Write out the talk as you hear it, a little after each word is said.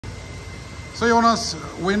So Joonas,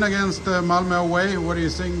 win against Malmö away. What do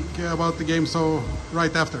you think about the game so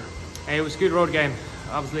right after? Hey, it was a good road game.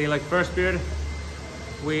 Obviously, like first period,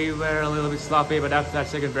 we were a little bit sloppy, but after that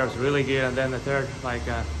second period was really good, and then the third,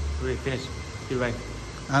 we finished good way.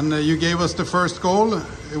 And you gave us the first goal.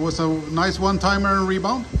 It was a nice one-timer and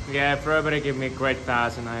rebound. Yeah, Fröberg gave me a great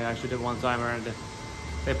pass, and I actually did one-timer, and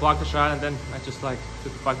they blocked the shot, and then I just like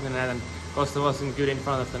took the puck in the net, and Costa wasn't good in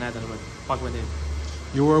front of the net, and the puck went in.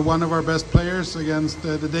 You were one of our best players against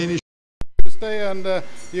the Danish Tuesday, and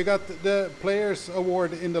you got the Players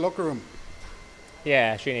Award in the locker room.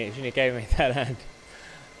 Yeah, Shinny gave me that, and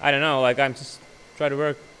I don't know, like I'm just trying to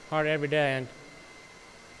work hard every day, and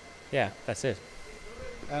yeah, that's it.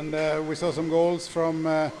 And we saw some goals from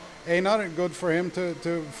Einar. Good for him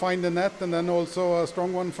to find the net, and then also a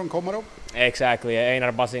strong one from Komarov. Exactly,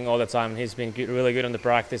 Einar buzzing all the time. He's been really good on the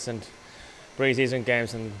practice and pre-season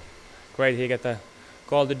games, and great he got the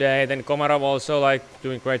goal today. Then Komarov also like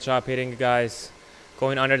doing a great job hitting the guys,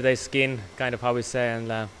 going under their skin, kind of how we say,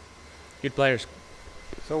 and good players.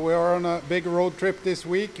 So we are on a big road trip this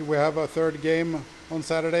week. We have a third game on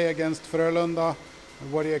Saturday against Frölunda.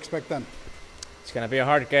 What do you expect then? It's going to be a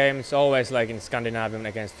hard game. It's always like in Scandinavian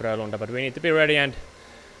against Frölunda, but we need to be ready and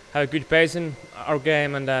have a good pace in our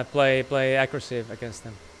game and play aggressive against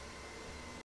them.